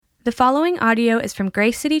The following audio is from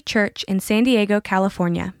Grace City Church in San Diego,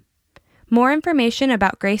 California. More information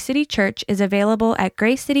about Grace City Church is available at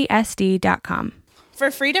gracecitysd.com.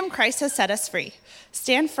 For freedom Christ has set us free.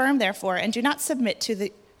 Stand firm, therefore, and do not submit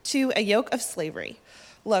to a yoke of slavery.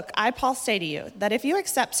 Look, I, Paul, say to you that if you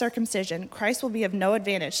accept circumcision, Christ will be of no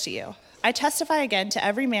advantage to you. I testify again to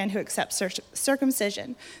every man who accepts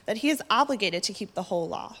circumcision that he is obligated to keep the whole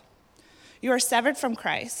law. You are severed from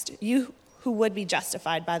Christ, you who would be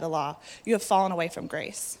justified by the law. You have fallen away from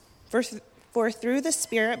grace. For through the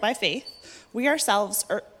Spirit, by faith, we ourselves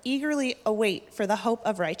eagerly await for the hope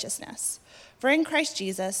of righteousness. For in Christ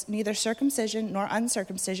Jesus, neither circumcision nor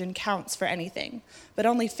uncircumcision counts for anything, but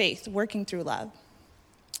only faith working through love.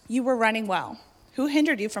 You were running well. Who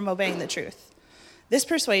hindered you from obeying the truth? This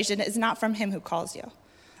persuasion is not from him who calls you.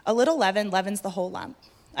 A little leaven leavens the whole lump.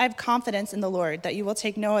 I have confidence in the Lord that you will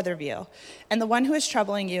take no other view, and the one who is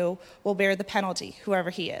troubling you will bear the penalty, whoever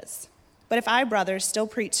he is. But if I, brothers, still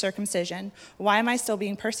preach circumcision, why am I still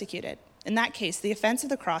being persecuted? In that case, the offense of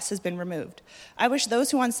the cross has been removed. I wish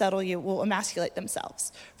those who unsettle you will emasculate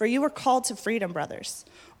themselves, for you were called to freedom, brothers.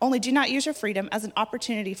 Only do not use your freedom as an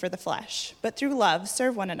opportunity for the flesh, but through love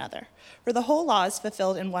serve one another. For the whole law is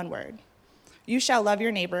fulfilled in one word: you shall love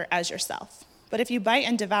your neighbor as yourself. But if you bite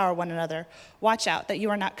and devour one another, watch out that you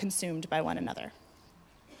are not consumed by one another.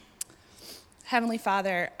 Heavenly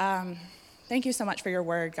Father, thank you so much for your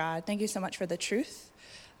word, God. Thank you so much for the truth.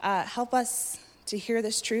 Help us to hear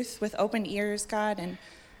this truth with open ears, God, and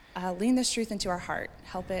lean this truth into our heart.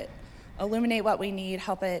 Help it illuminate what we need.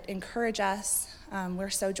 Help it encourage us.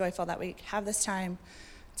 We're so joyful that we have this time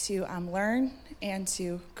to learn and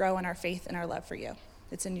to grow in our faith and our love for you.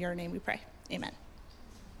 It's in your name we pray. Amen.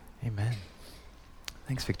 Amen.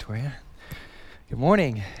 Thanks, Victoria. Good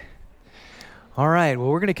morning. All right, well,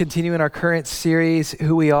 we're going to continue in our current series,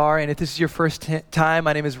 Who We Are, and if this is your first time,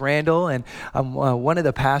 my name is Randall, and I'm one of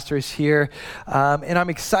the pastors here, and I'm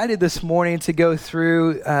excited this morning to go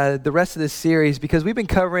through the rest of this series because we've been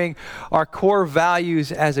covering our core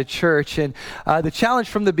values as a church, and the challenge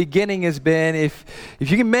from the beginning has been if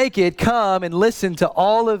you can make it, come and listen to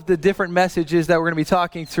all of the different messages that we're going to be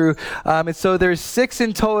talking through, and so there's 6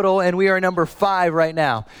 in total, and we are number 5 right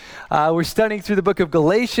now. We're studying through the book of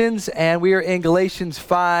Galatians, and we are in Galatians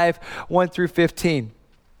 5, 1 through 15.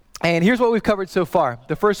 And here's what we've covered so far.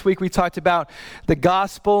 The first week we talked about the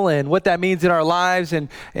gospel and what that means in our lives and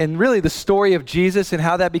really the story of Jesus and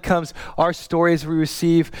how that becomes our story as we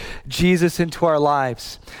receive Jesus into our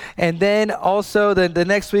lives. And then also the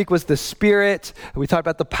next week was the Spirit. We talked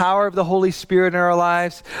about the power of the Holy Spirit in our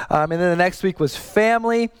lives. And then the next week was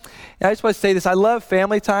family. And I just want to say this, I love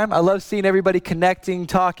family time. I love seeing everybody connecting,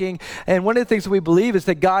 talking. And one of the things that we believe is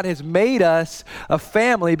that God has made us a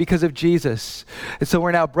family because of Jesus. And so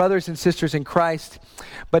we're now brothers and sisters in Christ.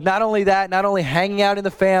 But not only that, not only hanging out in the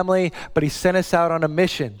family, but he sent us out on a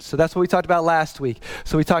mission. So that's what we talked about last week.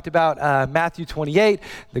 So we talked about Matthew 28,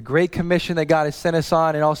 the Great Commission that God has sent us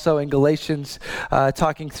on, and also in Galatians,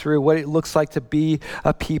 talking through what it looks like to be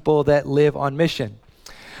a people that live on mission.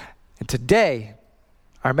 And today,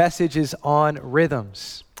 our message is on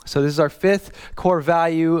rhythms. So this is our 5th core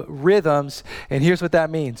value, rhythms, and here's what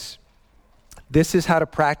that means. This is how to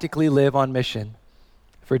practically live on mission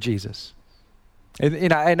for Jesus.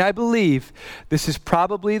 And I believe this is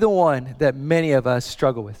probably the one that many of us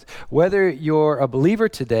struggle with. Whether you're a believer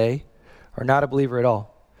today or not a believer at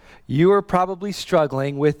all, you are probably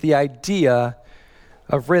struggling with the idea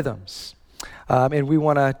of rhythms. And we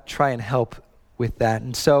want to try and help with that.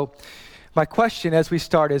 And so my question as we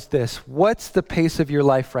start is this: what's the pace of your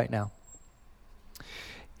life right now?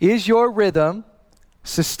 Is your rhythm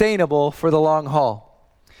sustainable for the long haul?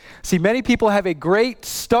 See, many people have a great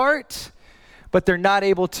start, but they're not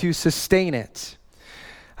able to sustain it.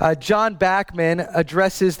 John Bachman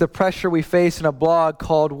addresses the pressure we face in a blog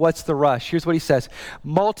called What's the Rush? Here's what he says: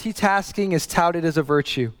 multitasking is touted as a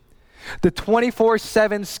virtue. The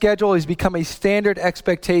 24/7 schedule has become a standard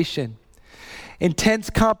expectation. Intense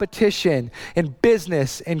competition in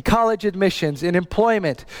business, in college admissions, in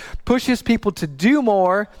employment pushes people to do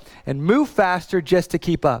more and move faster just to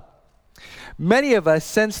keep up. Many of us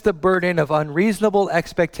sense the burden of unreasonable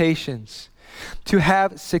expectations. To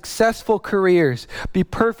have successful careers, be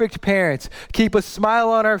perfect parents, keep a smile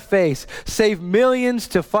on our face, save millions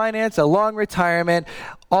to finance a long retirement,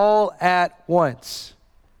 all at once.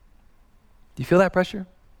 Do you feel that pressure?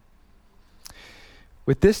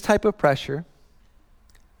 With this type of pressure,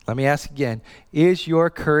 let me ask again, is your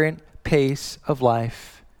current pace of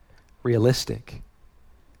life realistic?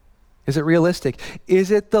 Is it realistic? Is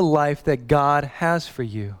it the life that God has for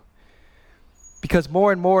you? Because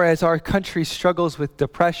more and more as our country struggles with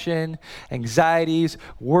depression, anxieties,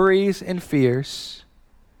 worries, and fears,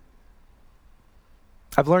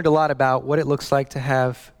 I've learned a lot about what it looks like to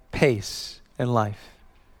have pace in life.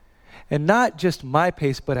 And not just my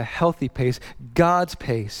pace, but a healthy pace, God's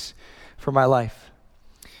pace for my life.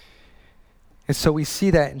 And so we see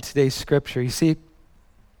that in today's scripture. You see,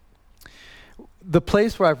 the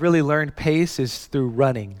place where I've really learned pace is through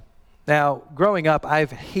running. Now, growing up,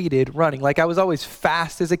 I've hated running. Like, I was always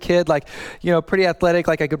fast as a kid, like, pretty athletic,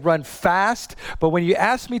 like I could run fast. But when you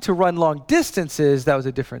asked me to run long distances, that was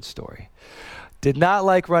a different story. Did not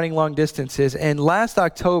like running long distances. And last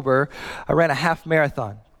October, I ran a half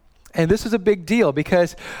marathon. And this was a big deal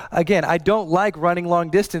because, again, I don't like running long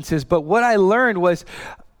distances. But what I learned was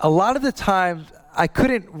a lot of the time I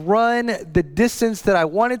couldn't run the distance that I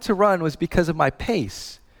wanted to run was because of my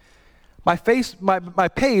pace. My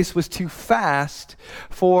pace was too fast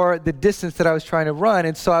for the distance that I was trying to run.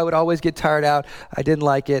 And so I would always get tired out. I didn't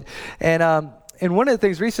like it. And one of the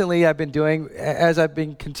things recently I've been doing as I've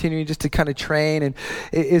been continuing just to kind of train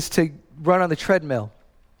is to run on the treadmill.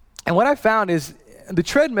 And what I found is the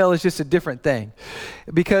treadmill is just a different thing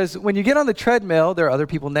because when you get on the treadmill, there are other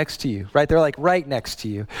people next to you, right? They're like right next to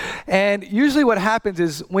you. And usually what happens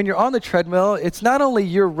is when you're on the treadmill, it's not only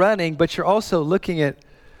you're running, but you're also looking at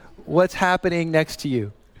what's happening next to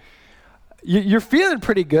you. You're feeling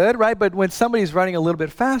pretty good, right? But when somebody's running a little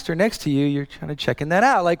bit faster next to you, you're kind of checking that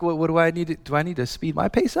out. Like, what do I need? Do I need to speed my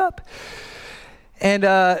pace up? And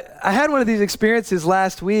I had one of these experiences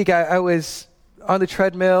last week. I was on the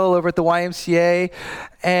treadmill over at the YMCA,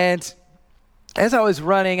 and as I was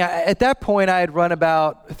running, at that point I had run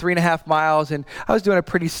about 3.5 miles, and I was doing a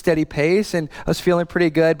pretty steady pace, and I was feeling pretty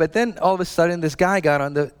good. But then all of a sudden, this guy got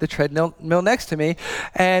on the treadmill next to me,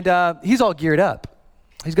 and he's all geared up.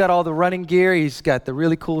 He's got all the running gear. He's got the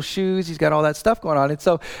really cool shoes. He's got all that stuff going on. And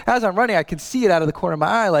so as I'm running, I can see it out of the corner of my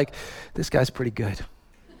eye, like, this guy's pretty good.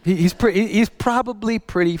 He's probably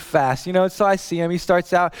pretty fast, So I see him. He starts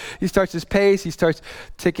his pace. He starts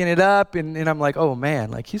ticking it up, and I'm like, oh man,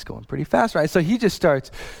 like he's going pretty fast, right? So he just starts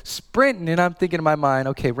sprinting, and I'm thinking in my mind,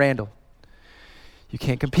 okay, Randall, you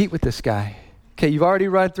can't compete with this guy. Okay, you've already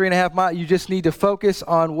run 3.5 miles. You just need to focus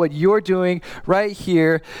on what you're doing right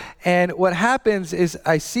here. And what happens is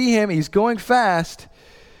I see him. He's going fast,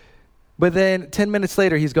 but then 10 minutes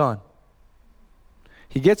later, he's gone.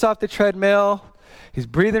 He gets off the treadmill. He's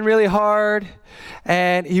breathing really hard,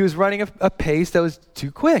 and he was running a pace that was too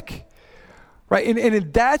quick, right?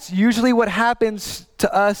 And that's usually what happens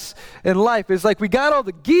to us in life. Is like we got all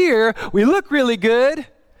the gear, we look really good,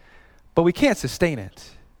 but we can't sustain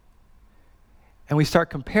it. And we start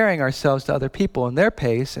comparing ourselves to other people and their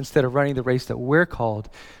pace instead of running the race that we're called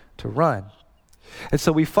to run. And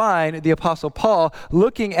so we find the Apostle Paul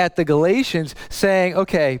looking at the Galatians saying,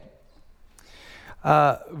 okay,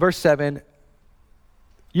 verse 7,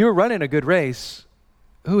 you were running a good race.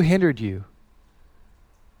 Who hindered you?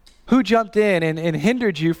 Who jumped in and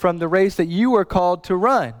hindered you from the race that you were called to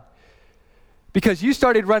run? Because you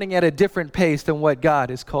started running at a different pace than what God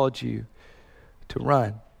has called you to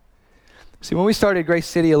run. See, when we started Grace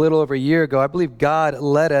City a little over a year ago, I believe God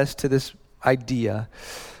led us to this idea.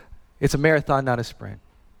 It's a marathon, not a sprint.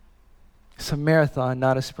 It's a marathon,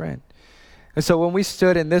 not a sprint. And so when we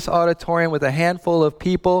stood in this auditorium with a handful of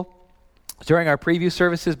people during our preview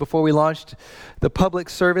services before we launched the public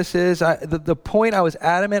services, the point I was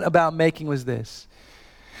adamant about making was this.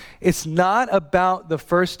 It's not about the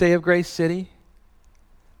first day of Grace City.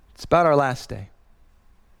 It's about our last day.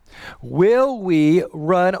 Will we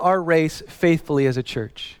run our race faithfully as a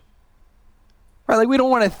church? Right, like we don't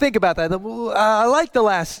want to think about that. I like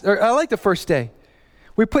the first day.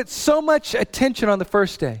 We put so much attention on the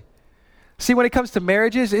first day. See, when it comes to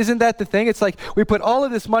marriages, isn't that the thing? It's like we put all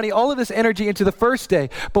of this money, all of this energy into the first day.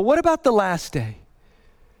 But what about the last day?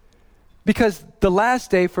 Because the last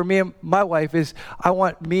day for me and my wife is I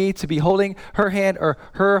want me to be holding her hand or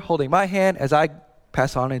her holding my hand as I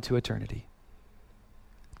pass on into eternity.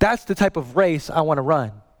 That's the type of race I want to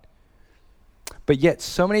run. But yet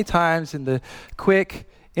so many times in the quick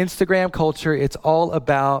Instagram culture, it's all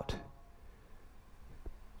about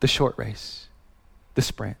the short race, the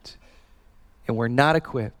sprint. And we're not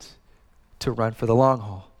equipped to run for the long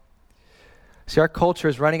haul. See, our culture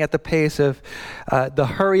is running at the pace of the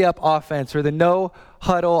hurry-up offense or the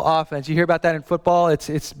no-huddle offense. You hear about that in football.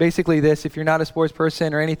 It's basically this. If you're not a sports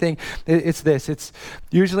person or anything, it's this. It's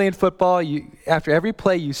usually in football, after every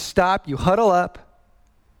play, you stop, you huddle up,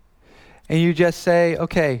 and you just say,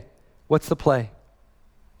 okay, what's the play?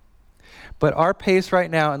 But our pace right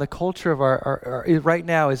now and the culture of our right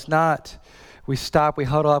now is not we stop, we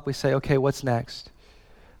huddle up, we say, okay, what's next?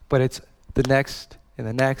 But it's the next and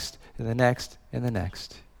the next and the next and the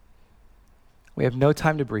next. We have no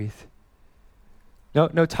time to breathe.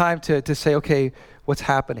 No time to say, okay, what's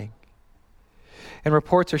happening? And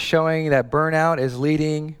reports are showing that burnout is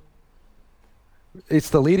it's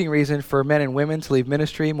the leading reason for men and women to leave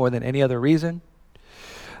ministry more than any other reason.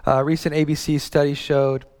 Recent ABC study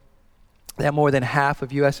showed that more than half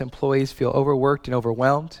of U.S. employees feel overworked and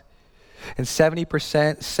overwhelmed. And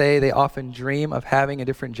 70% say they often dream of having a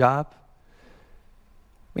different job. I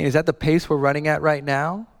mean, is that the pace we're running at right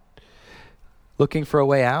now? Looking for a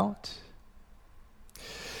way out?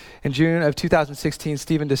 In June of 2016,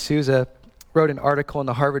 Stephen D'Souza wrote an article in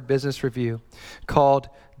the Harvard Business Review called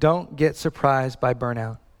 "Don't Get Surprised by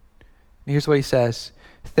Burnout." And here's what he says.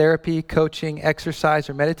 Therapy, coaching, exercise,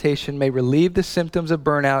 or meditation may relieve the symptoms of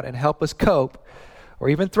burnout and help us cope or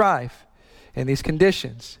even thrive in these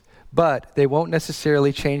conditions, but they won't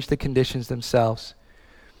necessarily change the conditions themselves.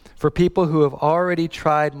 For people who have already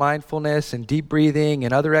tried mindfulness and deep breathing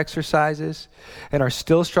and other exercises and are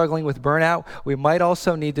still struggling with burnout, we might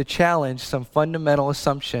also need to challenge some fundamental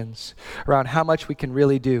assumptions around how much we can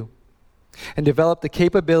really do and develop the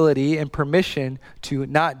capability and permission to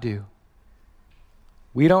not do.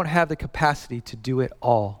 We don't have the capacity to do it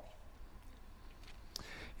all.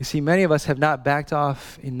 You see, many of us have not backed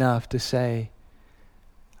off enough to say,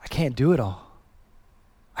 I can't do it all.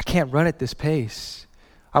 I can't run at this pace.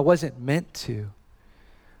 I wasn't meant to.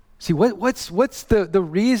 See, what's the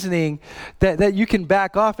reasoning that you can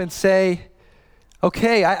back off and say,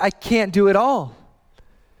 okay, I can't do it all?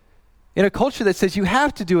 In a culture that says you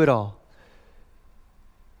have to do it all.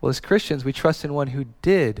 Well, as Christians, we trust in one who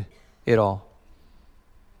did it all.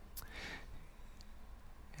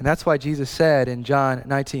 And that's why Jesus said in John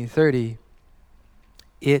 19:30,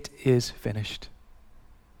 it is finished.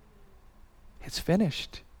 It's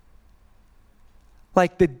finished.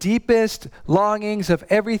 Like the deepest longings of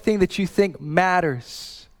everything that you think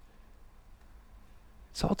matters,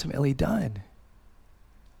 it's ultimately done.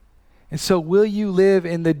 And so will you live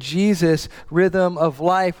in the Jesus rhythm of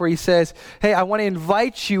life where he says, hey, I want to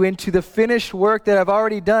invite you into the finished work that I've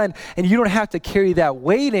already done, and you don't have to carry that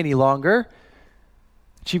weight any longer,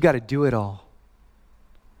 but you've got to do it all.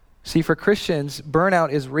 See, for Christians,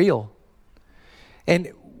 burnout is real.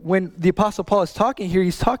 And when the Apostle Paul is talking here,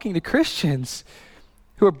 he's talking to Christians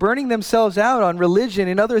who are burning themselves out on religion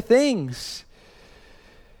and other things.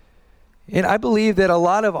 And I believe that a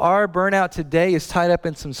lot of our burnout today is tied up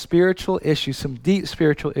in some spiritual issues, some deep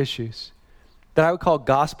spiritual issues that I would call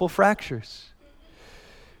gospel fractures.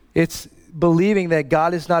 It's believing that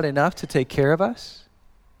God is not enough to take care of us.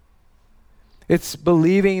 It's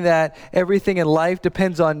believing that everything in life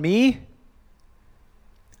depends on me.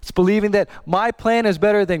 It's believing that my plan is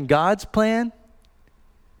better than God's plan.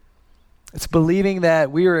 It's believing that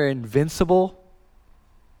we are invincible.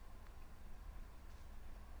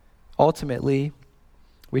 Ultimately,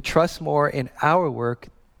 we trust more in our work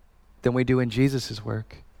than we do in Jesus'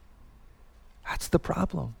 work. That's the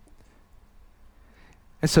problem.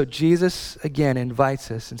 And so Jesus, again, invites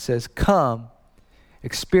us and says, come,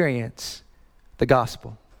 experience the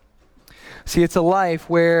gospel. See, it's a life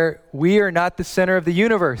where we are not the center of the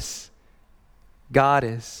universe. God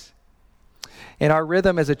is. And our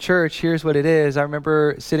rhythm as a church, here's what it is. I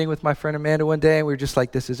remember sitting with my friend Amanda one day, and we were just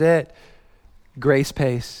like, this is it. Grace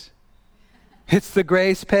pace. It's the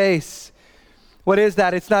grace pace. What is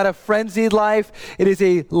that? It's not a frenzied life. It is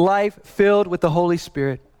a life filled with the Holy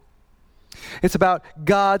Spirit. It's about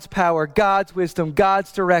God's power, God's wisdom,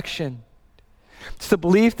 God's direction. It's the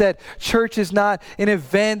belief that church is not an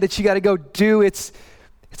event that you got to go do. It's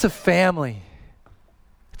a family.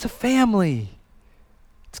 It's a family.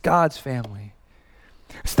 It's God's family.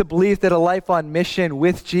 It's the belief that a life on mission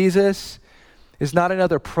with Jesus is not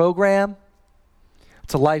another program.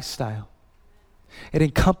 It's a lifestyle. It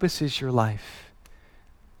encompasses your life.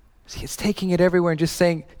 See, it's taking it everywhere and just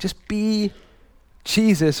saying, just be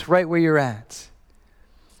Jesus right where you're at.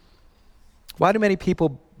 Why do many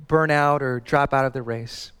people burn out or drop out of the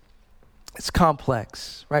race? It's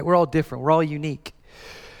complex, right? We're all different. We're all unique.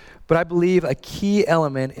 But I believe a key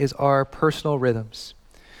element is our personal rhythms.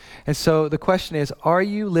 And so the question is, are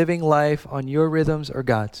you living life on your rhythms or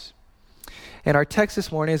God's? And our text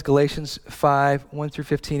this morning is Galatians 5, 1 through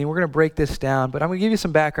 15. And we're going to break this down, but I'm going to give you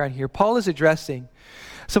some background here. Paul is addressing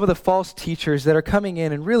some of the false teachers that are coming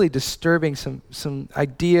in and really disturbing some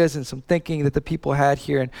ideas and some thinking that the people had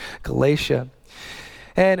here in Galatia.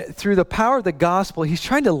 And through the power of the gospel, he's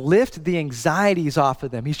trying to lift the anxieties off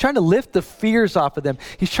of them. He's trying to lift the fears off of them.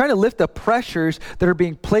 He's trying to lift the pressures that are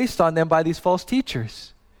being placed on them by these false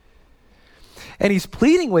teachers. And he's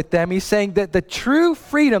pleading with them. He's saying that the true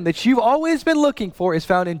freedom that you've always been looking for is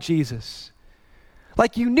found in Jesus.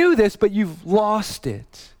 Like you knew this, but you've lost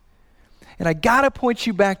it. And I got to point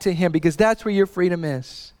you back to him because that's where your freedom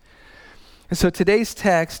is. And so today's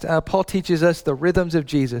text, Paul teaches us the rhythms of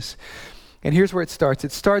Jesus. And here's where it starts.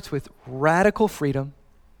 It starts with radical freedom,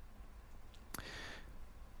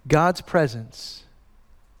 God's presence,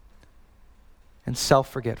 and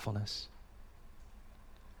self-forgetfulness.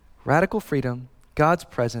 Radical freedom, God's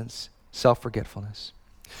presence, self-forgetfulness.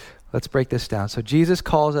 Let's break this down. So Jesus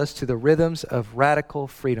calls us to the rhythms of radical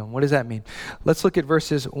freedom. What does that mean? Let's look at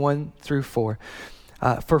verses 1 through 4.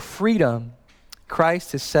 For freedom,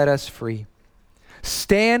 Christ has set us free.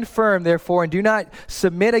 Stand firm, therefore, and do not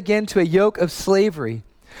submit again to a yoke of slavery.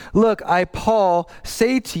 Look, I, Paul,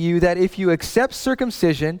 say to you that if you accept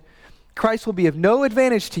circumcision, Christ will be of no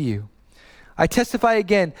advantage to you. I testify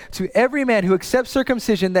again to every man who accepts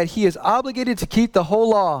circumcision that he is obligated to keep the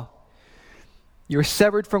whole law. You are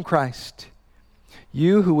severed from Christ.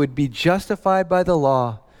 You who would be justified by the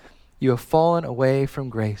law, you have fallen away from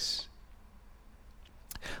grace.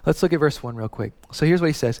 Let's look at verse 1 real quick. So here's what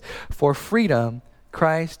he says. For freedom,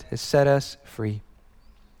 Christ has set us free.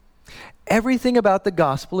 Everything about the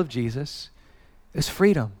gospel of Jesus is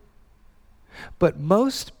freedom. But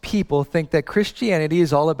most people think that Christianity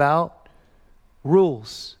is all about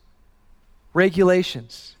rules,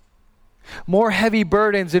 regulations, more heavy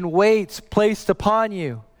burdens and weights placed upon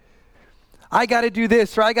you. I got to do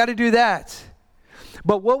this or I got to do that.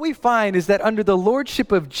 But what we find is that under the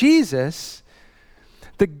lordship of Jesus,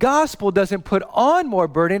 the gospel doesn't put on more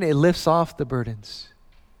burden, it lifts off the burdens.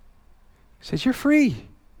 It says you're free.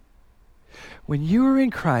 When you are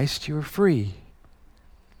in Christ, you are free.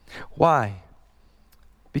 Why?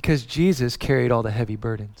 Because Jesus carried all the heavy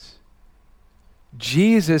burdens.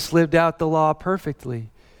 Jesus lived out the law perfectly.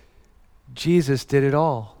 Jesus did it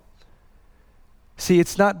all. See,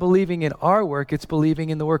 it's not believing in our work, it's believing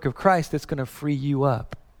in the work of Christ that's going to free you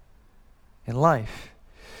up in life.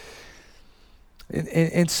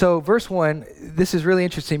 And so verse 1, this is really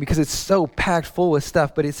interesting because it's so packed full with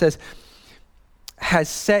stuff, but it says, has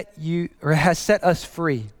set us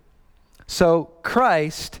free. So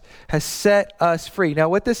Christ has set us free. Now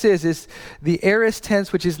what this is the aorist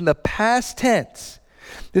tense, which is in the past tense.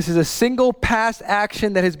 This is a single past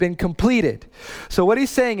action that has been completed. So what he's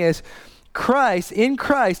saying is, in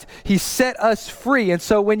Christ, he set us free. And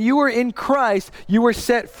so when you were in Christ, you were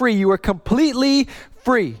set free. You were completely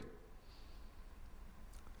free.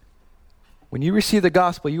 When you receive the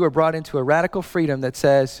gospel, you are brought into a radical freedom that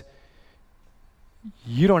says,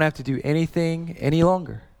 you don't have to do anything any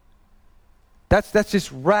longer. That's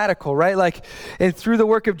just radical, right? And through the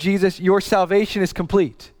work of Jesus, your salvation is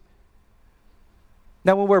complete.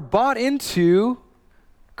 Now, when we're bought into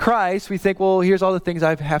Christ, we think, well, here's all the things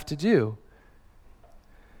I have to do.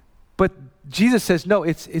 But Jesus says, no,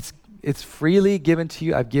 it's freely given to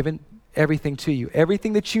you. I've given everything to you.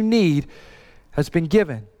 Everything that you need has been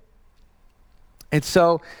given. And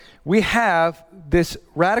so we have this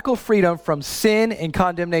radical freedom from sin and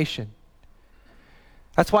condemnation.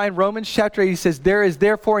 That's why in Romans chapter 8, he says, there is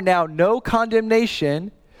therefore now no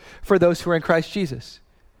condemnation for those who are in Christ Jesus.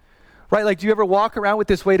 Right? Do you ever walk around with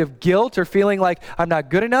this weight of guilt or feeling like I'm not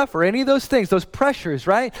good enough or any of those things, those pressures,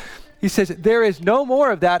 right? He says, there is no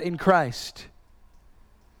more of that in Christ.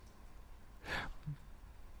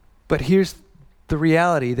 But here's the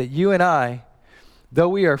reality that you and I, though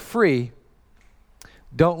we are free,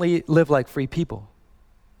 don't live like free people.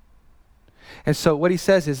 And so what he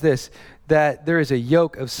says is this, that there is a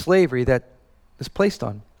yoke of slavery that is placed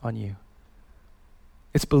on you.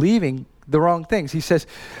 It's believing the wrong things. He says,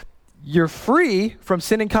 you're free from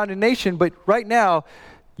sin and condemnation, but right now,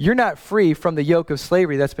 you're not free from the yoke of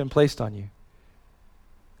slavery that's been placed on you.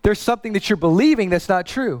 There's something that you're believing that's not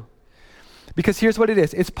true. Because here's what it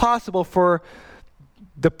is. It's possible for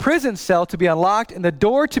the prison cell to be unlocked and the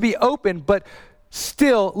door to be open, but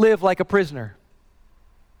still live like a prisoner.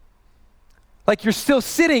 Like you're still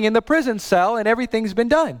sitting in the prison cell and everything's been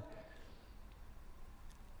done.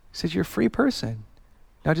 He says, you're a free person.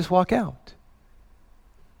 Now just walk out.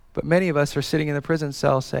 But many of us are sitting in the prison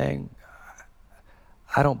cell saying,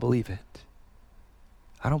 I don't believe it.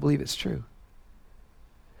 I don't believe it's true.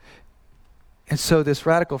 And so this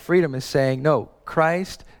radical freedom is saying, no,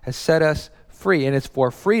 Christ has set us free, and it's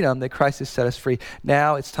for freedom that Christ has set us free.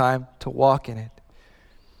 Now it's time to walk in it.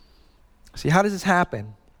 See, how does this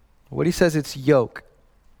happen? What he says, it's yoke.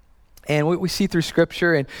 And what we see through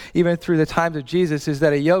Scripture and even through the times of Jesus is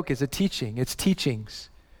that a yoke is a teaching. It's teachings.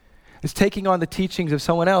 It's taking on the teachings of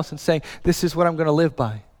someone else and saying, this is what I'm going to live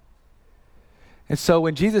by. And so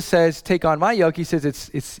when Jesus says, take on my yoke, he says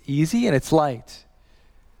it's easy and it's light.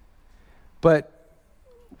 But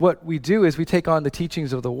what we do is we take on the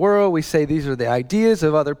teachings of the world. We say these are the ideas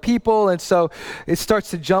of other people. And so it starts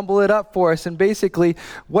to jumble it up for us. And basically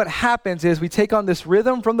what happens is we take on this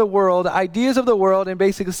rhythm from the world, ideas of the world, and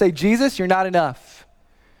basically say, Jesus, you're not enough.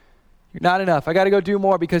 You're not enough. I got to go do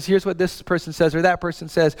more because here's what this person says or that person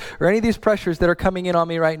says, or any of these pressures that are coming in on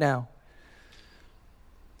me right now.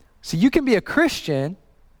 So you can be a Christian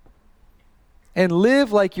and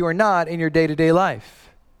live like you are not in your day-to-day life.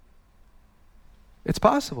 It's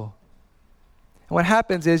possible. And what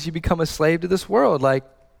happens is you become a slave to this world, like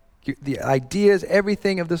the ideas,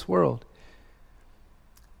 everything of this world.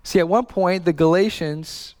 See, at one point, the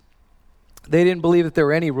Galatians, they didn't believe that there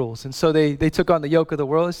were any rules. And so they took on the yoke of the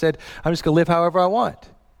world and said, I'm just going to live however I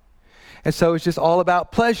want. And so it's just all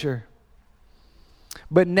about pleasure.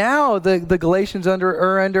 But now the Galatians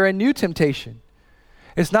are under a new temptation.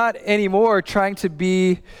 It's not anymore trying to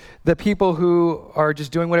be the people who are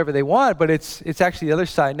just doing whatever they want, but it's actually the other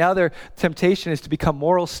side. Now their temptation is to become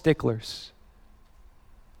moral sticklers.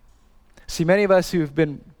 See, many of us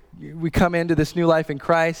we come into this new life in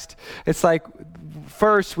Christ. It's like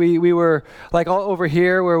first we were like all over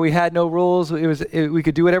here where we had no rules. We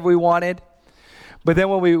could do whatever we wanted. But then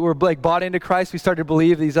when we were like bought into Christ, we started to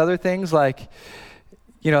believe these other things like,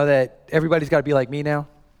 that everybody's got to be like me now.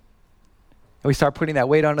 And we start putting that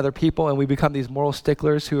weight on other people, and we become these moral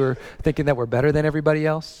sticklers who are thinking that we're better than everybody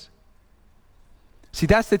else. See,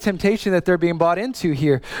 that's the temptation that they're being bought into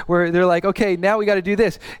here, where they're like, okay, now we got to do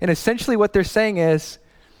this. And essentially what they're saying is,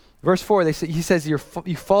 verse 4, he says, you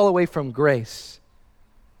fall away from grace.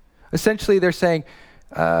 Essentially, they're saying,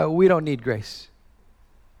 we don't need grace.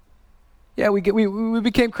 Yeah, we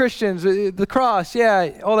became Christians, the cross,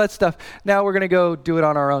 yeah, all that stuff. Now we're going to go do it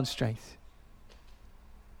on our own strength.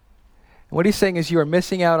 And what he's saying is you are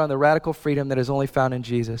missing out on the radical freedom that is only found in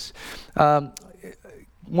Jesus.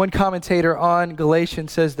 One commentator on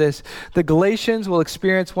Galatians says this: the Galatians will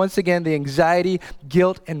experience once again the anxiety,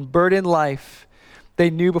 guilt, and burdened life they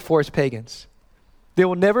knew before as pagans. They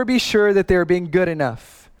will never be sure that they are being good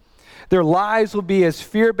enough. Their lives will be as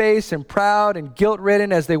fear-based and proud and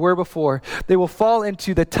guilt-ridden as they were before. They will fall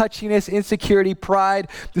into the touchiness, insecurity, pride,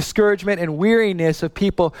 discouragement, and weariness of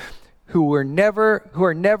people who are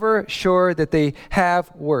never sure that they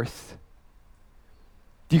have worth.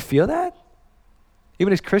 Do you feel that?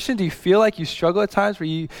 Even as Christian, do you feel like you struggle at times where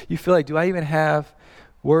you feel like, do I even have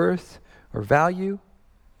worth or value?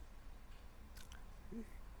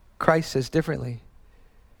 Christ says differently.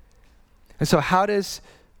 And so how does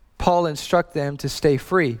Paul instruct them to stay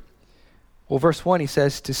free? Well, verse 1, he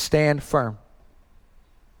says to stand firm.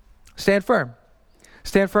 Stand firm.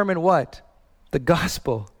 Stand firm in what? The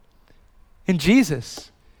gospel. In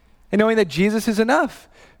Jesus. And knowing that Jesus is enough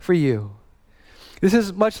for you. This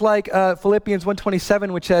is much like Philippians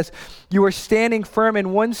 1:27, which says, you are standing firm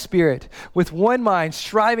in one spirit, with one mind,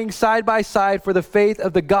 striving side by side for the faith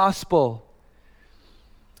of the gospel.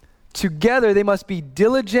 Together they must be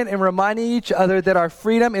diligent in reminding each other that our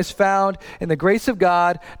freedom is found in the grace of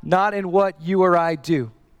God, not in what you or I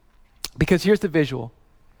do. Because here's the visual.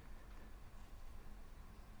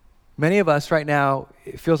 Many of us right now,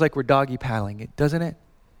 it feels like we're doggy paddling, doesn't it?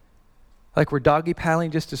 Like we're doggy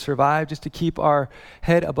paddling just to survive, just to keep our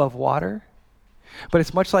head above water. But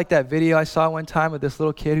it's much like that video I saw one time of this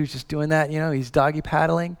little kid who's just doing that, he's doggy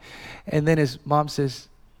paddling. And then his mom says,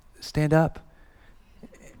 stand up.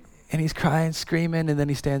 And he's crying, screaming, and then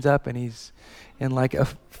he stands up and he's in like a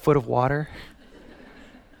foot of water.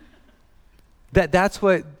 That's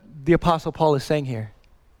what the Apostle Paul is saying here.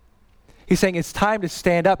 He's saying it's time to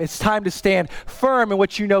stand up. It's time to stand firm in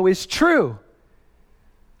what you know is true.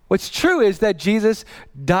 What's true is that Jesus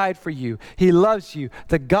died for you. He loves you.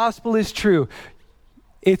 The gospel is true.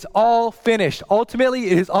 It's all finished. Ultimately,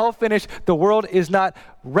 it is all finished. The world is not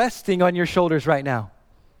resting on your shoulders right now.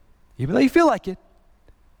 Even though you feel like it,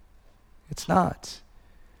 it's not.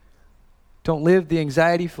 Don't live the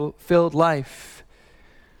anxiety-filled life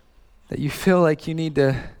that you feel like you need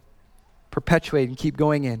to perpetuate and keep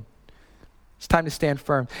going in. It's time to stand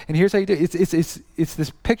firm. And here's how you do it. It's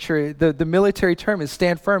this picture. The military term is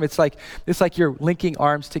stand firm. It's like you're linking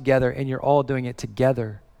arms together and you're all doing it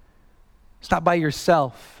together. It's not by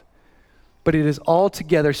yourself, but it is all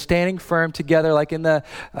together, standing firm together, like in the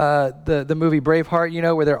movie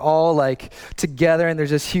Braveheart, where they're all like together and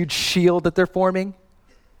there's this huge shield that they're forming.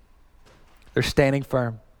 They're standing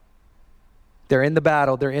firm. They're in the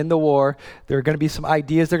battle. They're in the war. There are going to be some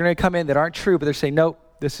ideas that are going to come in that aren't true, but they're saying, nope,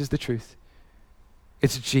 this is the truth.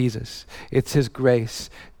 It's Jesus. It's his grace.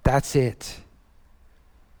 That's it.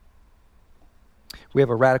 We have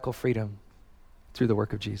a radical freedom through the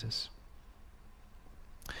work of Jesus.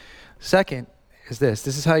 Second is this.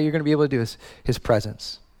 This is how you're going to be able to do this, his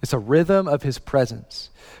presence. It's a rhythm of his presence.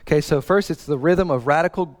 Okay, so first it's the rhythm of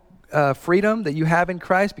radical freedom that you have in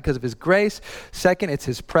Christ because of his grace. Second, it's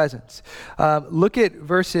his presence. Look at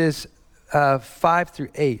verses 5 through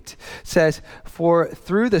 8. It says, "For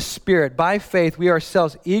through the Spirit, by faith, we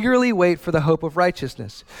ourselves eagerly wait for the hope of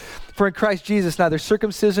righteousness. For in Christ Jesus, neither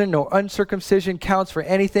circumcision nor uncircumcision counts for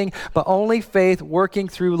anything, but only faith working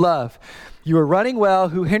through love. You are running well.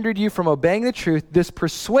 Who hindered you from obeying the truth? This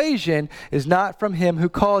persuasion is not from him who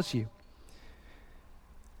calls you."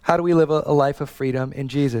 How do we live a life of freedom in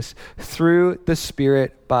Jesus? Through the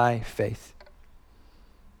Spirit by faith.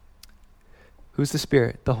 Who's the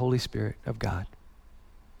Spirit? The Holy Spirit of God.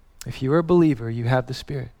 If you are a believer, you have the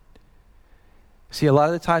Spirit. See, a lot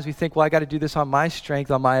of the times we think, well, I got to do this on my strength,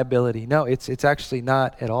 on my ability. No, it's actually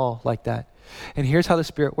not at all like that. And here's how the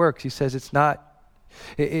Spirit works. He says it's not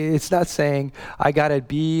saying, I got to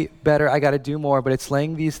be better, I got to do more, but it's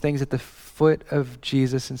laying these things at the foot of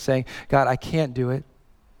Jesus and saying, God, I can't do it.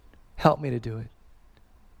 Help me to do it.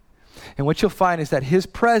 And what you'll find is that his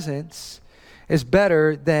presence is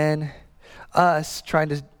better than us trying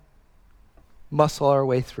to muscle our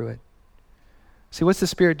way through it. See, what's the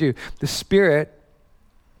Spirit do? The Spirit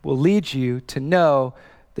will lead you to know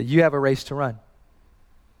that you have a race to run.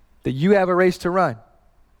 That you have a race to run.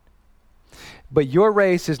 But your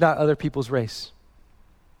race is not other people's race.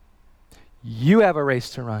 You have a race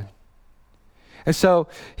to run. And so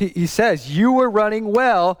he says, you were running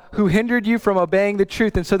well. Who hindered you from obeying the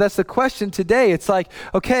truth? And so that's the question today. It's like,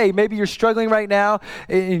 okay, maybe you're struggling right now,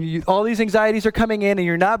 and all these anxieties are coming in, and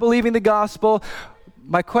you're not believing the gospel.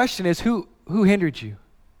 My question is, who hindered you?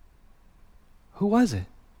 Who was it?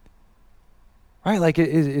 Right? Like,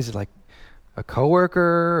 is it like a coworker,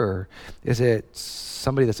 or is it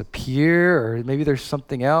somebody that's a peer, or maybe there's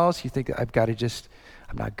something else? You think I'm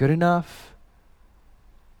not good enough.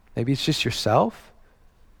 Maybe it's just yourself.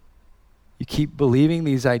 You keep believing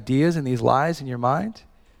these ideas and these lies in your mind.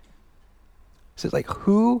 So it's like,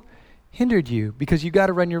 who hindered you? Because you got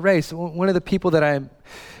to run your race. One of the people that I'm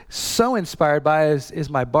so inspired by is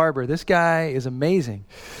my barber. This guy is amazing.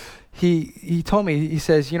 He told me, he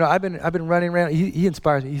says, I've been running around. He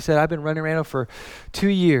inspires me. He said, I've been running around for 2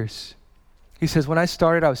 years. He says, when I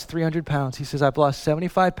started, I was 300 pounds. He says, I've lost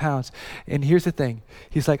 75 pounds. And here's the thing.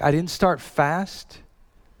 He's like, I didn't start fast.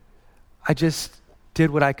 I just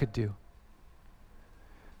did what I could do.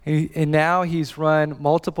 And now he's run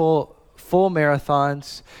multiple full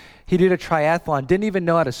marathons. He did a triathlon, didn't even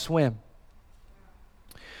know how to swim.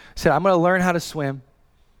 Said, I'm going to learn how to swim,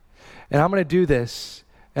 and I'm going to do this,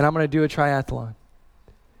 and I'm going to do a triathlon.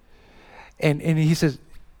 And he says,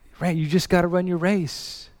 Rand, you just got to run your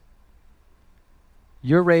race.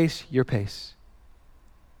 Your race, your pace.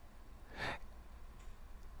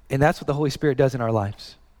 And that's what the Holy Spirit does in our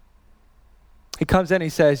lives. He comes in and he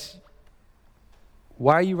says,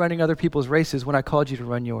 why are you running other people's races when I called you to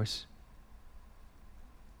run yours?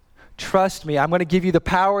 Trust me, I'm going to give you the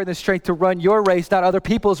power and the strength to run your race, not other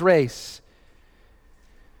people's race.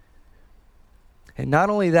 And not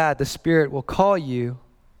only that, the Spirit will call you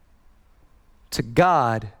to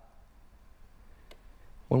God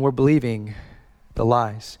when we're believing the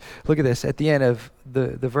lies. Look at this. At the end of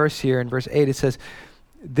the verse here in verse 8, it says,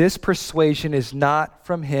 this persuasion is not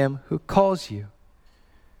from him who calls you.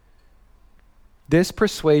 This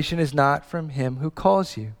persuasion is not from him who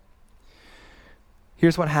calls you.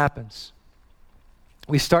 Here's what happens.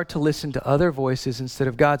 We start to listen to other voices instead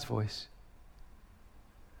of God's voice.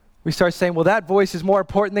 We start saying, well, that voice is more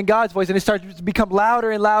important than God's voice. And it starts to become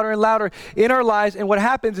louder and louder and louder in our lives. And what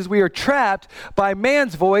happens is we are trapped by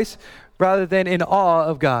man's voice rather than in awe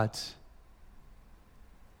of God's.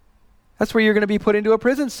 That's where you're going to be put into a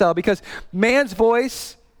prison cell, because man's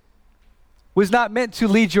voice was not meant to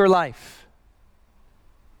lead your life.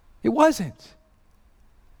 It wasn't.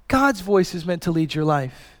 God's voice is meant to lead your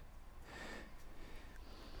life.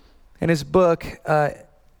 In his book,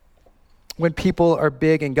 When People Are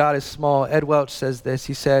Big and God is Small, Ed Welch says this.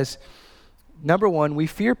 He says, number one, we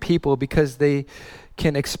fear people because they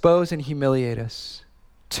can expose and humiliate us.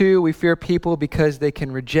 2, we fear people because they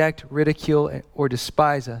can reject, ridicule, or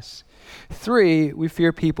despise us. 3, we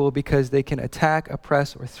fear people because they can attack,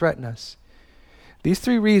 oppress, or threaten us. These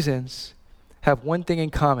 3 reasons have one thing in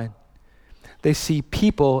common. They see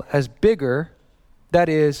people as bigger, that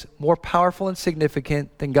is, more powerful and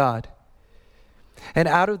significant than God. And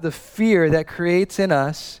out of the fear that creates in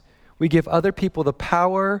us, we give other people the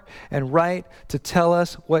power and right to tell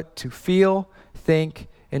us what to feel, think,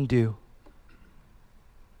 and do.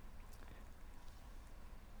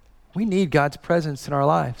 We need God's presence in our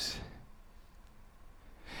lives.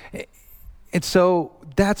 And so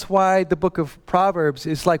that's why the book of Proverbs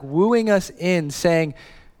is like wooing us in, saying,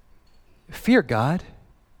 fear God.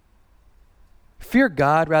 Fear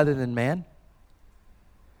God rather than man.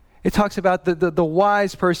 It talks about the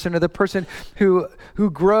wise person, or the person who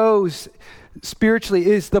grows spiritually,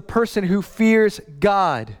 is the person who fears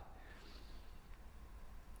God.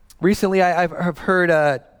 Recently, I've heard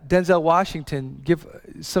Denzel Washington give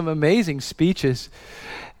some amazing speeches,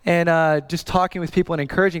 and just talking with people and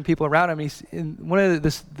encouraging people around him. He's at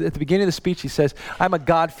the beginning of the speech, he says, "I'm a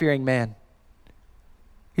God-fearing man."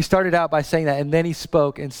 He started out by saying that, and then he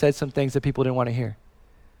spoke and said some things that people didn't want to hear.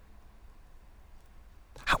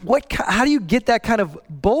 How do you get that kind of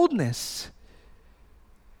boldness?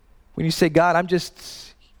 When you say, God, I'm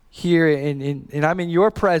just here and I'm in your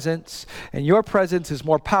presence, and your presence is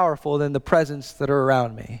more powerful than the presence that are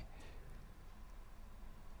around me.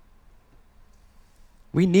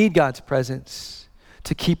 We need God's presence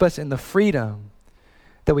to keep us in the freedom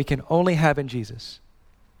that we can only have in Jesus.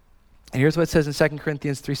 And here's what it says in 2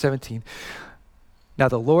 Corinthians 3:17. Now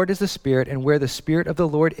the Lord is the Spirit, and where the Spirit of the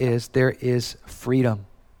Lord is, there is freedom.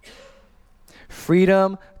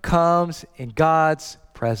 Freedom comes in God's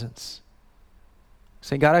presence.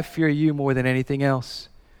 Saying, God, I fear you more than anything else.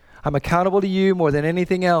 I'm accountable to you more than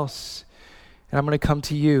anything else. And I'm going to come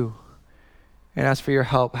to you and ask for your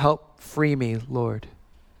help. Help free me, Lord,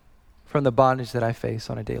 from the bondage that I face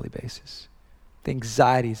on a daily basis, the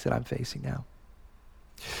anxieties that I'm facing now.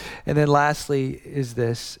 And then lastly is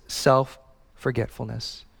this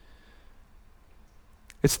self-forgetfulness.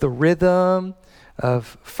 It's the rhythm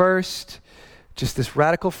of, first, just this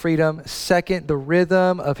radical freedom. Second, the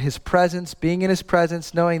rhythm of his presence, being in his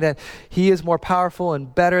presence, knowing that he is more powerful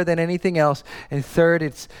and better than anything else. And third,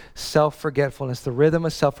 it's self-forgetfulness, the rhythm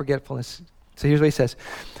of self-forgetfulness. So here's what he says.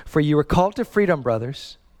 For you were called to freedom,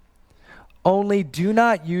 brothers. Only do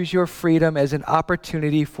not use your freedom as an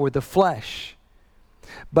opportunity for the flesh,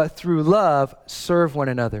 but through love serve one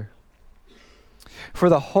another. For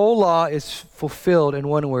the whole law is fulfilled in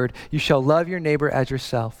one word, you shall love your neighbor as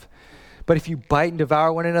yourself. But if you bite and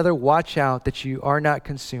devour one another, watch out that you are not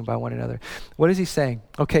consumed by one another. What is he saying?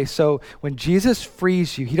 Okay, so when Jesus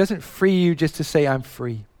frees you, he doesn't free you just to say, I'm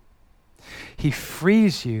free. He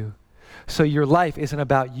frees you so your life isn't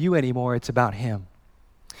about you anymore, it's about him.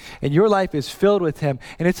 And your life is filled with him.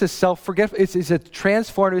 And it's a it's a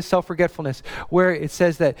transformative self-forgetfulness where it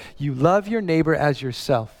says that you love your neighbor as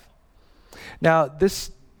yourself. Now,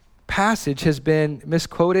 this passage has been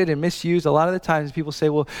misquoted and misused a lot of the times. People say,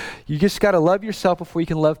 well, you just got to love yourself before you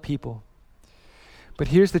can love people. But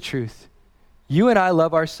here's the truth. You and I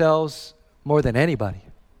love ourselves more than anybody.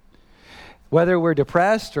 Whether we're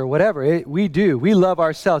depressed or whatever, we do. We love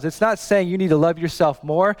ourselves. It's not saying you need to love yourself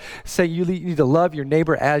more. It's saying you need to love your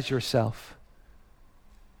neighbor as yourself.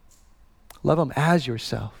 Love them as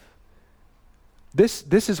yourself. This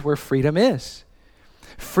is where freedom is.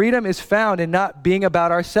 Freedom is found in not being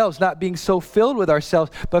about ourselves, not being so filled with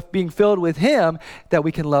ourselves, but being filled with him that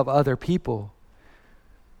we can love other people.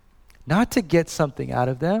 Not to get something out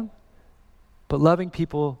of them, but loving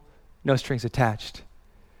people, no strings attached.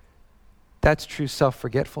 That's true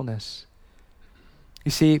self-forgetfulness.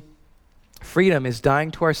 You see, freedom is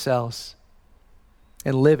dying to ourselves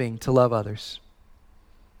and living to love others.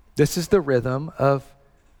 This is the rhythm of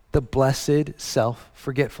the blessed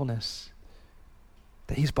self-forgetfulness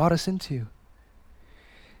that he's brought us into.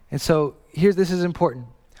 And so this is important.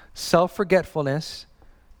 Self-forgetfulness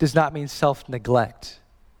does not mean self-neglect.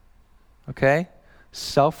 Okay?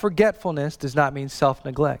 Self-forgetfulness does not mean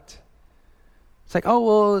self-neglect. It's like, oh,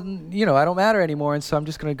 well, I don't matter anymore, and so I'm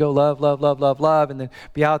just going to go love, and then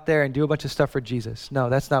be out there and do a bunch of stuff for Jesus. No,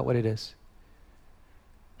 that's not what it is.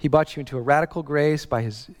 He brought you into a radical grace by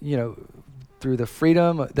his, through the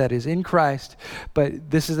freedom that is in Christ.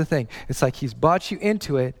 But this is the thing. It's like he's brought you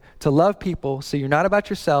into it to love people, so you're not about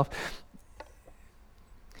yourself.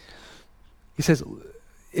 He says,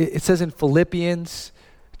 it says in Philippians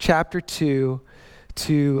chapter 2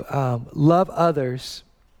 to love others.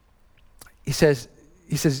 He says,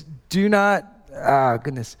 do not,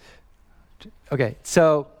 goodness. Okay,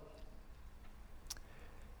 so,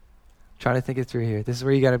 I'm trying to think it through here. This is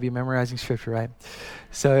where you got to be memorizing scripture, right?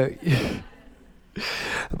 So,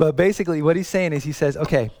 but basically what he's saying is he says,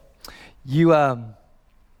 okay, you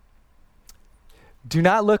do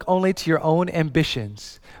not look only to your own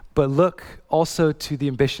ambitions, but look also to the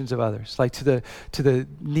ambitions of others, like to the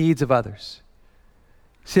needs of others.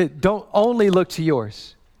 So don't only look to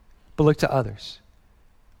yours, but look to others,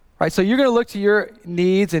 Right? So you're going to look to your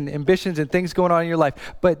needs and ambitions and things going on in your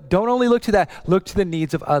life. But don't only look to that. Look to the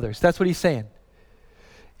needs of others. That's what he's saying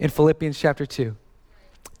in Philippians chapter 2.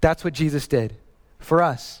 That's what Jesus did for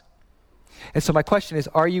us. And so my question is,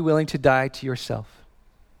 are you willing to die to yourself?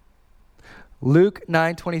 Luke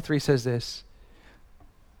 9:23 says this: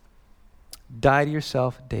 die to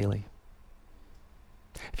yourself daily.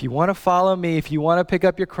 If you want to follow me, if you want to pick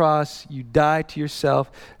up your cross, you die to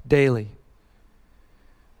yourself daily.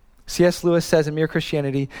 C.S. Lewis says in Mere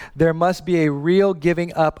Christianity, there must be a real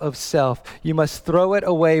giving up of self. You must throw it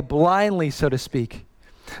away blindly, so to speak.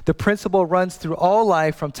 The principle runs through all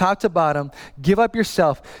life from top to bottom. Give up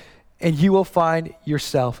yourself and you will find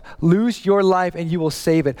yourself. Lose your life and you will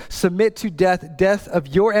save it. Submit to death of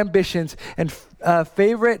your ambitions and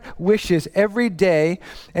favorite wishes every day,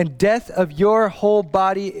 and death of your whole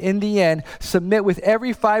body in the end. Submit with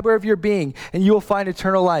every fiber of your being and you will find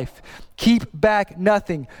eternal life. Keep back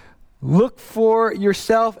nothing. Look for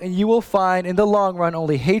yourself and you will find in the long run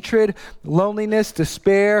only hatred, loneliness,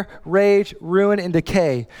 despair, rage, ruin, and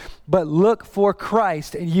decay. But look for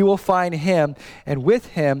Christ and you will find him, and with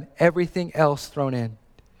him everything else thrown in.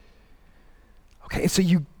 Okay, so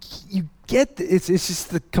you get it's just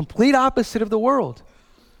the complete opposite of the world.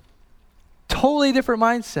 Totally different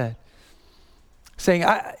mindset. Saying,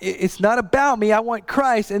 it's not about me, I want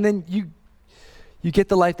Christ, and then you get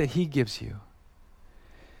the life that he gives you.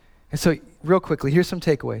 And so real quickly, here's some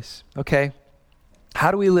takeaways, okay? How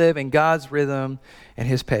do we live in God's rhythm and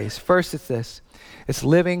his pace? First, it's this. It's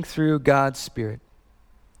living through God's Spirit.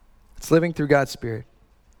 It's living through God's Spirit.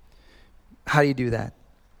 How do you do that?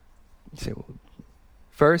 You say, well,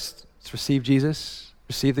 first, it's receive Jesus,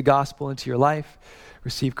 receive the gospel into your life,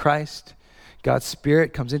 receive Christ. God's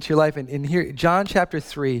Spirit comes into your life. And in here, John chapter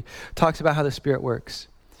 3 talks about how the Spirit works.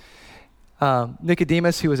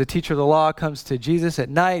 Nicodemus, who was a teacher of the law, comes to Jesus at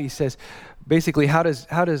night. He says, basically, how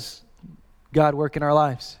does God work in our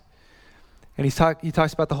lives? And he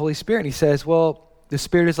talks about the Holy Spirit, and he says, well, the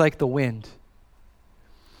Spirit is like the wind.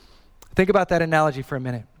 Think about that analogy for a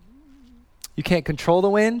minute. You can't control the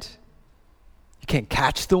wind. You can't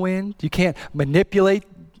catch the wind. You can't manipulate,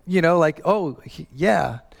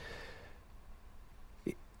 yeah.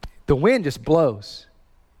 The wind just blows,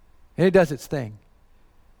 and it does its thing.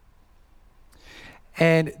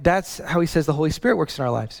 And that's how he says the Holy Spirit works in our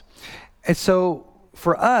lives. And so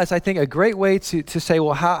for us, I think a great way to say,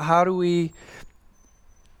 well, how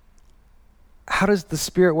does the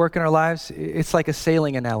Spirit work in our lives? It's like a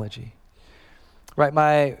sailing analogy, right?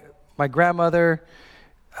 My grandmother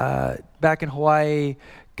back in Hawaii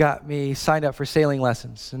got me signed up for sailing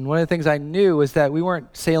lessons. And one of the things I knew was that we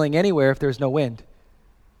weren't sailing anywhere if there's no wind.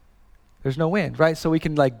 There's no wind, right? So we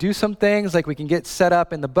can do some things, like we can get set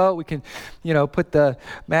up in the boat, we can, put the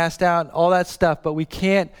mast down, all that stuff, but we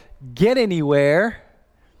can't get anywhere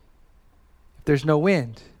if there's no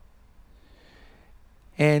wind.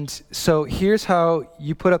 And so here's how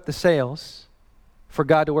you put up the sails for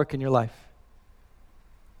God to work in your life.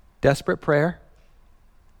 Desperate prayer.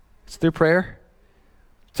 It's through prayer.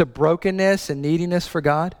 It's a brokenness and neediness for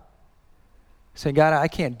God. Saying, God, I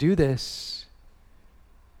can't do this.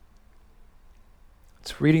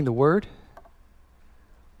 It's reading the Word.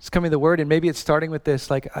 It's coming to the Word, and maybe it's starting with this,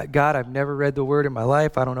 God, I've never read the Word in my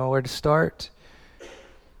life. I don't know where to start.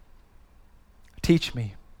 Teach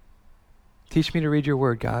me. Teach me to read your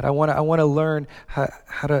Word, God. I want to learn how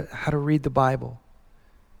to read the Bible.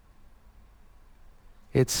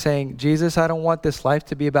 It's saying, Jesus, I don't want this life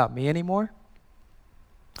to be about me anymore.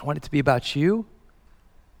 I want it to be about you.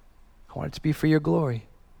 I want it to be for your glory.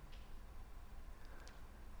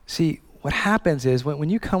 See, what happens is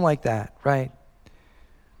when you come like that, right,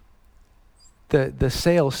 the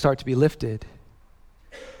sails start to be lifted.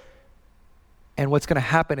 And what's going to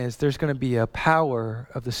happen is there's going to be a power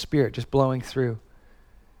of the Spirit just blowing through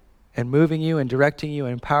and moving you and directing you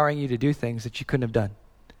and empowering you to do things that you couldn't have done.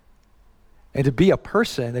 And to be a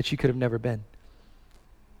person that you could have never been.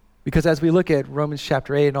 Because as we look at Romans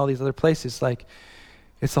chapter 8 and all these other places,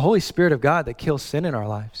 it's the Holy Spirit of God that kills sin in our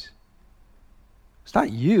lives. It's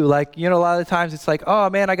not you. A lot of the times it's oh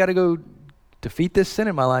man, I got to go defeat this sin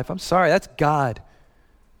in my life. I'm sorry, that's God.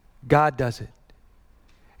 God does it.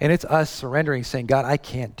 And it's us surrendering, saying, God, I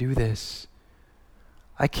can't do this.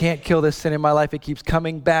 I can't kill this sin in my life. It keeps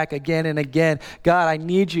coming back again and again. God, I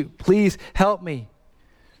need you. Please help me.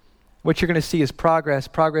 What you're going to see is progress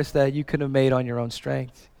that you couldn't have made on your own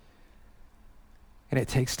strength. And it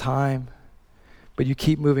takes time. But you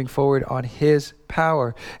keep moving forward on his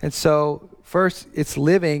power. And so first, it's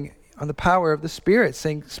living on the power of the Spirit,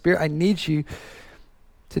 saying, Spirit, I need you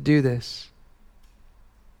to do this.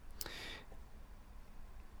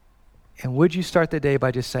 And would you start the day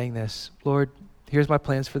by just saying this? Lord, here's my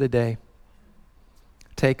plans for the day.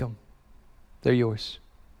 Take them. They're yours.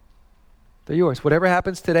 They're yours. Whatever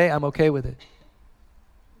happens today, I'm okay with it.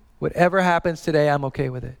 Whatever happens today, I'm okay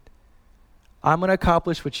with it. I'm going to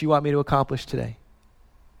accomplish what you want me to accomplish today.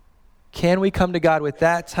 Can we come to God with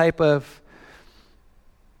that type of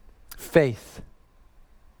faith?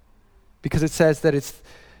 Because it says that it's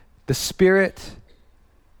the Spirit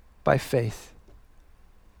by faith.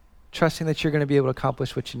 Trusting that you're going to be able to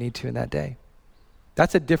accomplish what you need to in that day.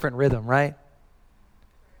 That's a different rhythm, right?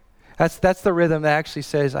 That's the rhythm that actually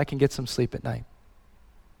says I can get some sleep at night.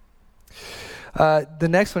 The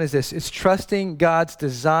next one is this. It's trusting God's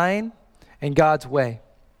design and God's way.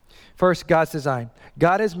 First, God's design.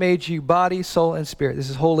 God has made you body, soul, and spirit. This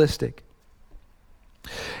is holistic.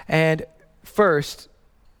 And first,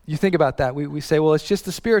 you think about that. We say, well, it's just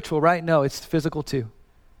the spiritual, right? No, it's physical too.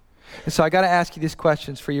 And so I got to ask you these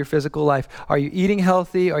questions for your physical life. Are you eating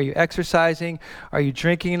healthy? Are you exercising? Are you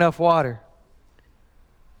drinking enough water?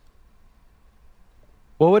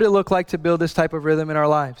 What would it look like to build this type of rhythm in our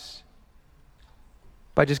lives?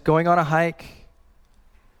 By just going on a hike,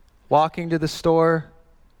 walking to the store,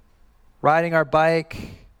 riding our bike,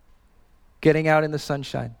 getting out in the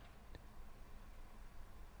sunshine.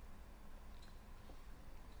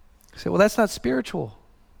 You say, well, that's not spiritual.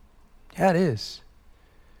 Yeah, it is.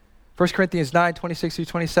 1 Corinthians 9, 26 through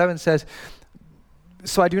 27 says,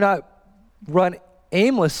 so I do not run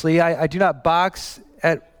aimlessly. I do not box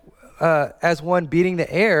as one beating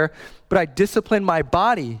the air, but I discipline my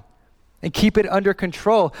body and keep it under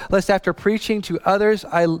control, lest after preaching to others,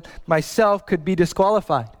 I myself could be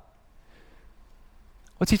disqualified.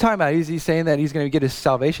 What's he talking about? Is he saying that he's going to get his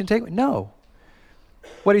salvation taken? No.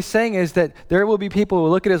 What he's saying is that there will be people who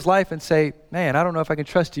look at his life and say, man, I don't know if I can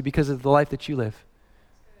trust you because of the life that you live.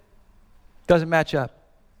 Doesn't match up.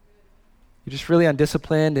 You're just really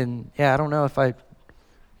undisciplined, and I don't know if I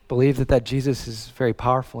believe that Jesus is very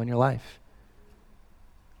powerful in your life.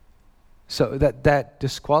 So that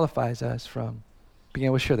disqualifies us from being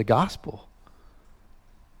able to share the gospel.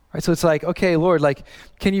 Right? So it's like, okay, Lord, like,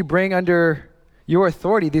 can you bring under your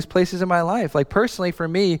authority these places in my life? Like personally for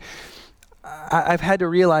me, I've had to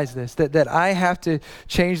realize this, that I have to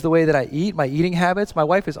change the way that I eat, my eating habits. My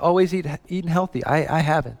wife has always eaten healthy. I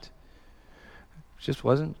haven't. It just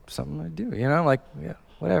wasn't something I do. I'm like, yeah,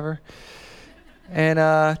 whatever.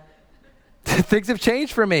 And things have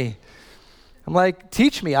changed for me. I'm like,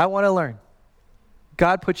 teach me. I want to learn.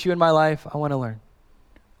 God puts you in my life. I want to learn.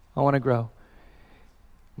 I want to grow.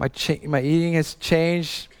 My eating has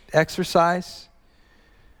changed. Exercise.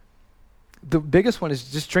 The biggest one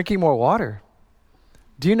is just drinking more water.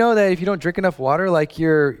 Do you know that if you don't drink enough water, like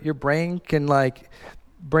your brain can like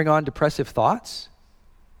bring on depressive thoughts?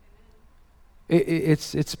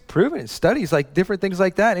 It's proven in studies, like different things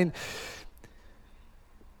like that. And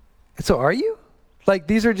so are you? Like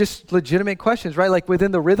these are just legitimate questions, right? Like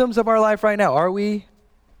within the rhythms of our life right now, are we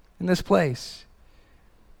in this place?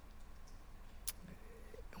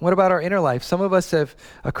 What about our inner life? Some of us have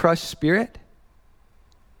a crushed spirit.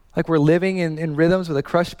 Like we're living in rhythms with a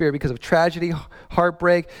crushed spirit because of tragedy,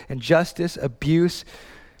 heartbreak, injustice, abuse.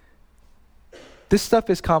 This stuff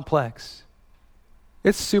is complex.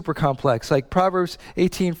 It's super complex. Like Proverbs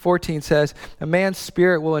 18:14 says, a man's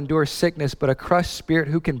spirit will endure sickness, but a crushed spirit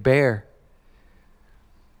who can bear?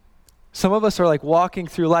 Some of us are like walking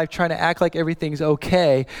through life trying to act like everything's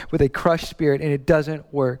okay with a crushed spirit, and it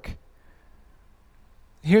doesn't work.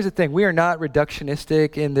 Here's the thing. We are not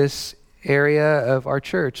reductionistic in this area of our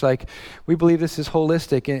church. Like, we believe this is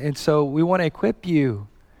holistic, and so we want to equip you,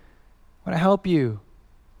 want to help you.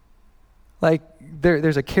 Like,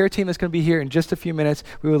 there's a care team that's going to be here in just a few minutes.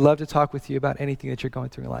 We would love to talk with you about anything that you're going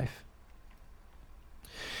through in life.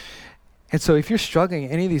 And so if you're struggling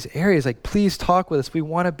in any of these areas, like, please talk with us. We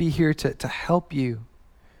want to be here to help you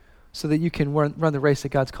so that you can run the race that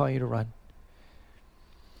God's calling you to run.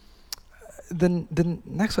 The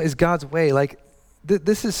next one is God's way. Like,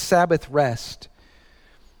 this is Sabbath rest.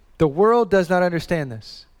 The world does not understand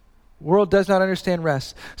this. The world does not understand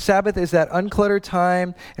rest. Sabbath is that uncluttered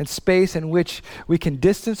time and space in which we can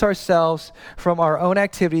distance ourselves from our own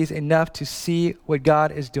activities enough to see what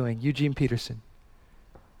God is doing. Eugene Peterson.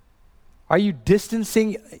 Are you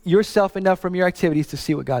distancing yourself enough from your activities to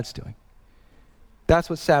see what God's doing? That's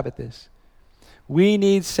what Sabbath is. We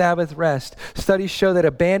need Sabbath rest. Studies show that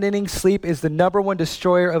abandoning sleep is the number one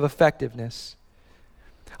destroyer of effectiveness.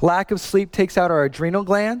 Lack of sleep takes out our adrenal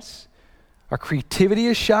glands. Our creativity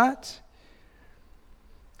is shot.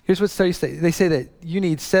 Here's what studies say. They say that you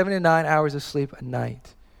need 7 to 9 hours of sleep a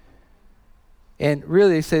night. And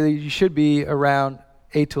really they say that you should be around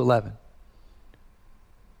 8 to 11.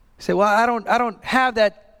 You say, well, I don't have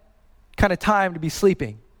that kind of time to be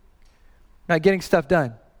sleeping, not getting stuff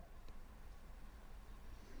done.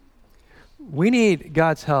 We need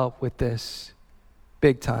God's help with this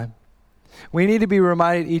big time. We need to be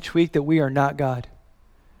reminded each week that we are not God.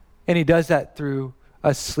 And he does that through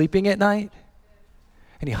us sleeping at night.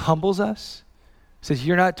 And he humbles us. Says,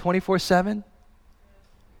 you're not 24/7.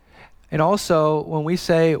 And also, when we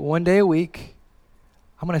say one day a week,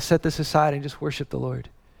 I'm going to set this aside and just worship the Lord.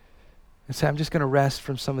 And say, I'm just going to rest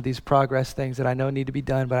from some of these progress things that I know need to be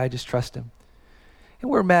done, but I just trust him. And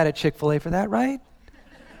we're mad at Chick-fil-A for that, right?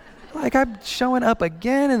 Like, I'm showing up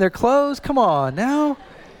again and they're closed. Come on now.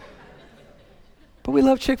 But we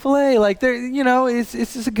love Chick-fil-A. Like, they're, it's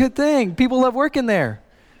just a good thing. People love working there.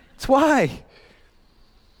 That's why.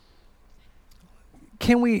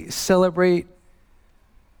 Can we celebrate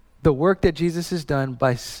the work that Jesus has done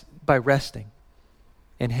by resting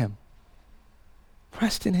in him?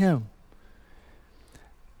 Rest in him.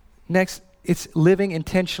 Next, it's living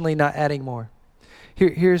intentionally, not adding more.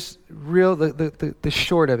 Here's the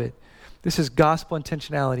short of it. This is gospel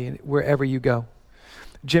intentionality wherever you go.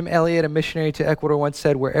 Jim Elliot, a missionary to Ecuador, once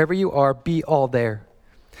said, wherever you are, be all there.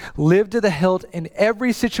 Live to the hilt in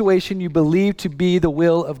every situation you believe to be the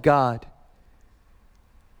will of God.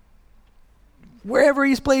 Wherever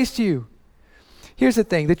he's placed you. Here's the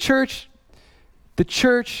thing. The church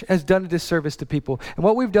has done a disservice to people. And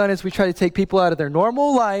what we've done is we try to take people out of their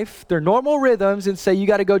normal life, their normal rhythms, and say, you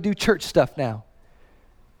got to go do church stuff now.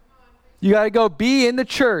 You got to go be in the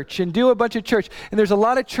church and do a bunch of church. And there's a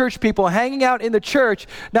lot of church people hanging out in the church,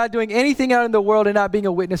 not doing anything out in the world and not being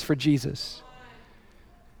a witness for Jesus.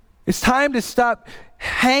 It's time to stop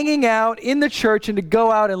hanging out in the church and to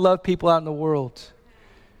go out and love people out in the world.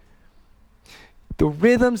 The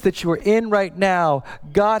rhythms that you are in right now,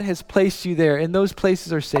 God has placed you there, and those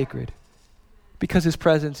places are sacred because his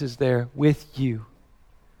presence is there with you.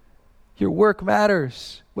 Your work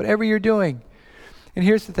matters, whatever you're doing. And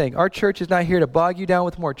here's the thing. Our church is not here to bog you down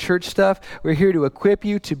with more church stuff. We're here to equip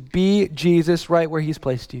you to be Jesus right where he's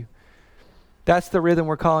placed you. That's the rhythm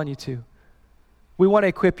we're calling you to. We want to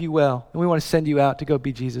equip you well, and we want to send you out to go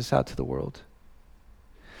be Jesus out to the world.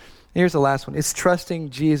 And here's the last one. It's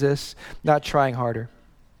trusting Jesus, not trying harder.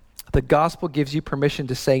 The gospel gives you permission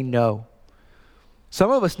to say no. Some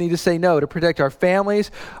of us need to say no to protect our families,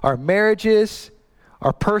 our marriages,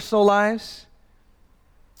 our personal lives.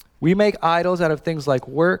 We make idols out of things like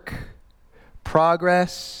work,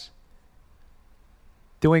 progress,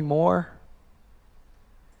 doing more.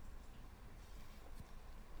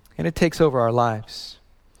 And it takes over our lives.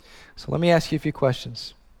 So let me ask you a few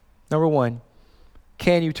questions. Number one,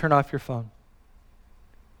 can you turn off your phone?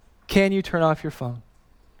 Can you turn off your phone?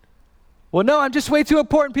 Well, no, I'm just way too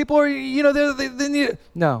important. People are, they need.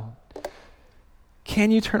 No.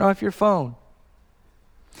 Can you turn off your phone?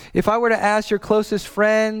 If I were to ask your closest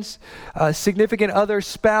friends, significant other,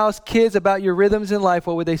 spouse, kids about your rhythms in life,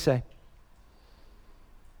 what would they say?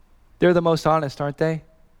 They're the most honest, aren't they?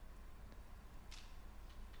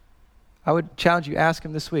 I would challenge you, ask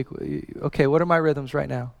them this week, okay, what are my rhythms right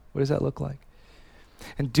now? What does that look like?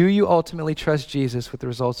 And do you ultimately trust Jesus with the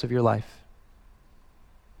results of your life?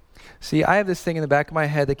 See, I have this thing in the back of my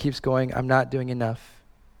head that keeps going, I'm not doing enough.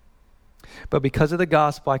 But because of the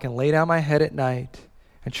gospel, I can lay down my head at night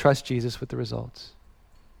and trust Jesus with the results.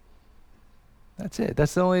 That's it.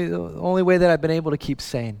 That's the only way that I've been able to keep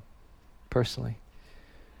sane, personally.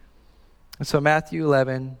 And so Matthew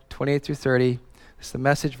 11, 28 through 30, this is the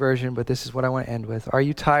Message version, but this is what I want to end with. Are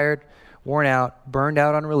you tired, worn out, burned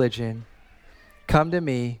out on religion? Come to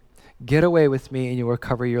me, get away with me, and you'll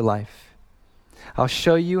recover your life. I'll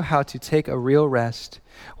show you how to take a real rest.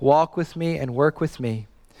 Walk with me and work with me.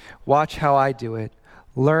 Watch how I do it.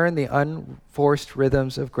 Learn the unforced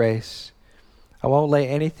rhythms of grace. I won't lay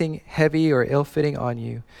anything heavy or ill-fitting on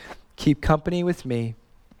you. Keep company with me,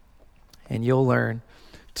 and you'll learn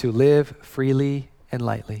to live freely and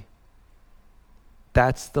lightly.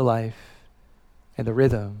 That's the life and the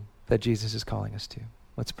rhythm that Jesus is calling us to.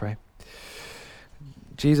 Let's pray.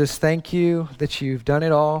 Jesus, thank you that you've done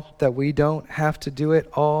it all, that we don't have to do it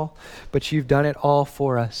all, but you've done it all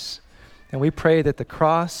for us. And we pray that the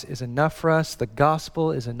cross is enough for us, the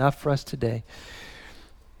gospel is enough for us today.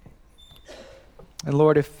 And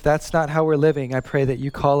Lord, if that's not how we're living, I pray that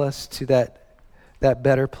you call us to that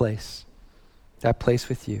better place, that place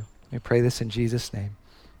with you. We pray this in Jesus' name.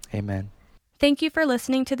 Amen. Thank you for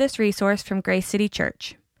listening to this resource from Grace City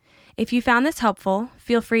Church. If you found this helpful,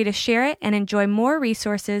 feel free to share it and enjoy more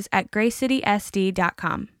resources at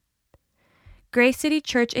gracecitysd.com. Grace City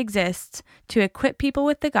Church exists to equip people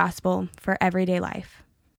with the gospel for everyday life.